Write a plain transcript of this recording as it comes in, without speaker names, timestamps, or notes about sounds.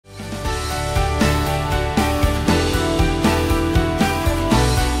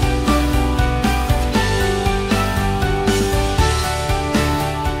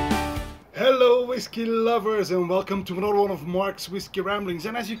lovers, and welcome to another one of Mark's Whiskey Ramblings.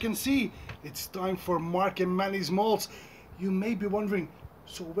 And as you can see, it's time for Mark and Manny's Malts. You may be wondering,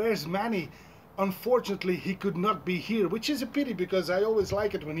 so where's Manny? Unfortunately, he could not be here, which is a pity because I always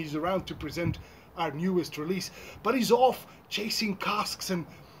like it when he's around to present our newest release. But he's off chasing casks, and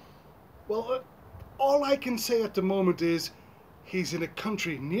well, all I can say at the moment is he's in a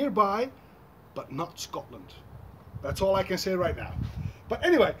country nearby, but not Scotland. That's all I can say right now. But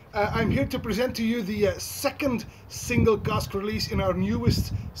anyway, I'm here to present to you the second single cask release in our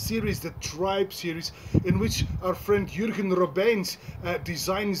newest series, the Tribe series, in which our friend Jurgen Robijns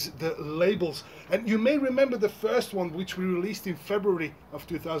designs the labels. And you may remember the first one, which we released in February of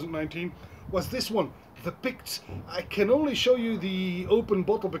 2019, was this one, the Picts. I can only show you the open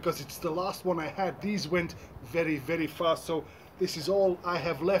bottle because it's the last one I had. These went very, very fast, so this is all I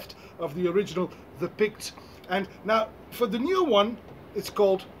have left of the original, the Picts. And now, for the new one, it's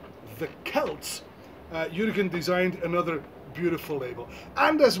called the Celts. Jurgen designed another beautiful label.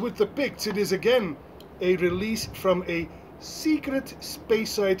 And as with the Picts, it is again a release from a secret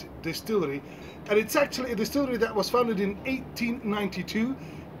Speyside distillery. And it's actually a distillery that was founded in 1892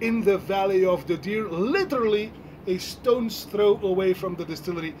 in the Valley of the Deer, literally a stone's throw away from the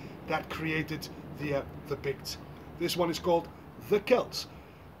distillery that created the Picts. This one is called the Celts.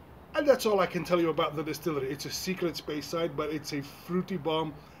 And that's all I can tell you about the distillery. It's a secret Speyside, but it's a fruity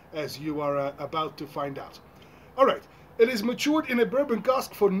bomb, as you are about to find out. Alright, it is matured in a bourbon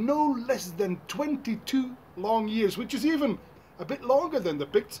cask for no less than 22 long years, which is even a bit longer than the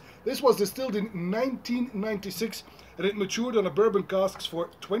Picts. This was distilled in 1996, and it matured on a bourbon casks for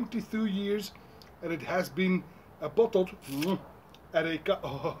 22 years, and it has been bottled at a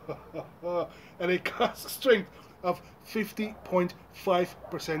cask strength of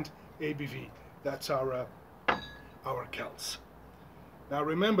 50.5% ABV. That's our Celts. Now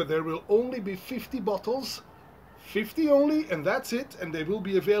remember, there will only be 50 bottles, 50 only, and that's it. And they will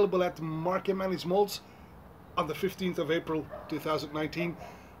be available at Mark and Manny's Malts on the 15th of April 2019.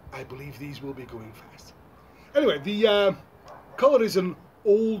 I believe these will be going fast. Anyway, the color is an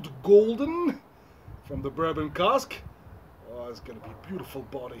old golden from the bourbon cask. Oh, it's going to be a beautiful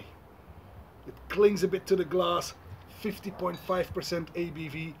body. It clings a bit to the glass. 50.5%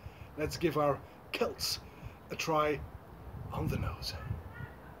 ABV. Let's give our Celts a try on the nose.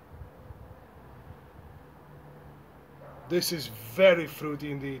 This is very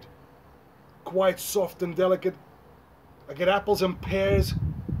fruity indeed. Quite soft and delicate. I get apples and pears.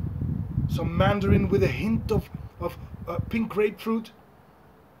 Some mandarin with a hint of pink grapefruit.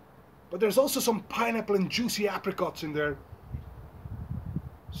 But there's also some pineapple and juicy apricots in there.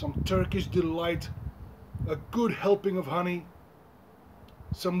 Some Turkish delight. A good helping of honey.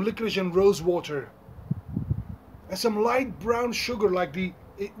 Some licorice and rose water, and some light brown sugar, like we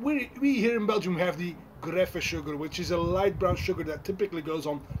here in Belgium have the greffe sugar, which is a light brown sugar that typically goes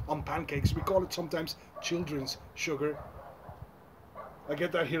on pancakes. We call it sometimes children's sugar. I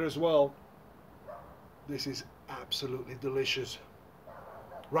get that here as well. This is absolutely delicious.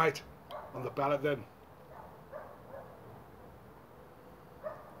 Right, on the palate then.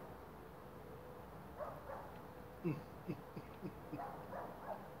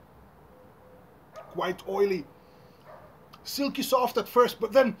 Quite oily, silky soft at first,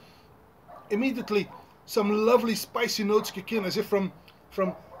 but then immediately some lovely spicy notes kick in, as if from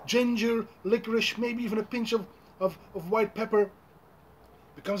ginger, licorice, maybe even a pinch of white pepper.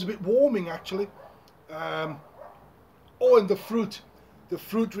 Becomes a bit warming actually. Oh, and the fruit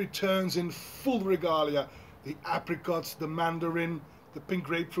returns in full regalia. The apricots, the mandarin, the pink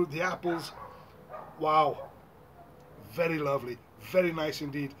grapefruit, the apples. Wow, very lovely, very nice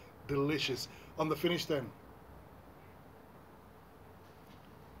indeed, delicious. On the finish then.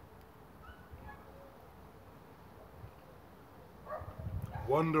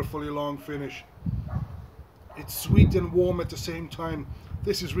 Wonderfully long finish. It's sweet and warm at the same time.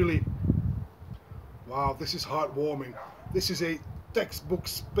 This is really, wow, this is heartwarming. This is a textbook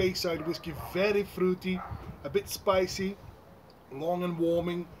Speyside whiskey, very fruity, a bit spicy, long and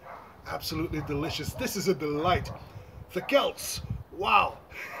warming, absolutely delicious. This is a delight. The Celts, wow.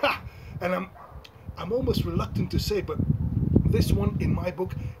 And I'm almost reluctant to say, but this one in my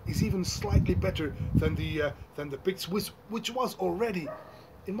book is even slightly better than the Picts, which was already,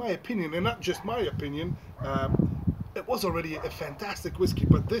 in my opinion, and not just my opinion, it was already a fantastic whiskey.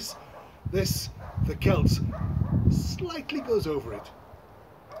 But the Celts slightly goes over it.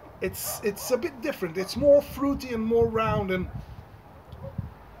 It's a bit different. It's more fruity and more round and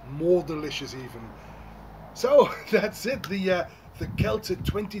more delicious even. So that's it. The Celts, a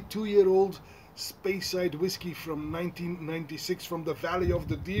 22-year-old Speyside whiskey from 1996 from the Valley of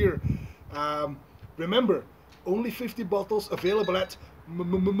the Deer. Remember, only 50 bottles available at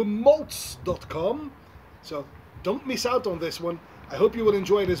malts.com. So don't miss out on this one. I hope you will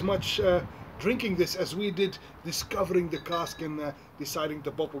enjoy it as much drinking this as we did discovering the cask and deciding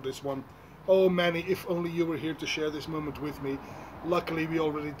to bottle this one. Oh Manny, if only you were here to share this moment with me. Luckily we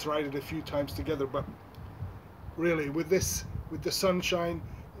already tried it a few times together, but really with this, with the sunshine,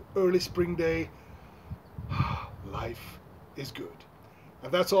 early spring day, life is good.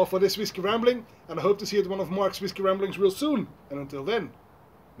 And that's all for this Whiskey Rambling, and I hope to see you at one of Mark's Whiskey Ramblings real soon. And until then,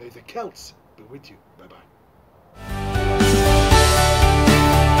 may the Celts be with you. Bye bye.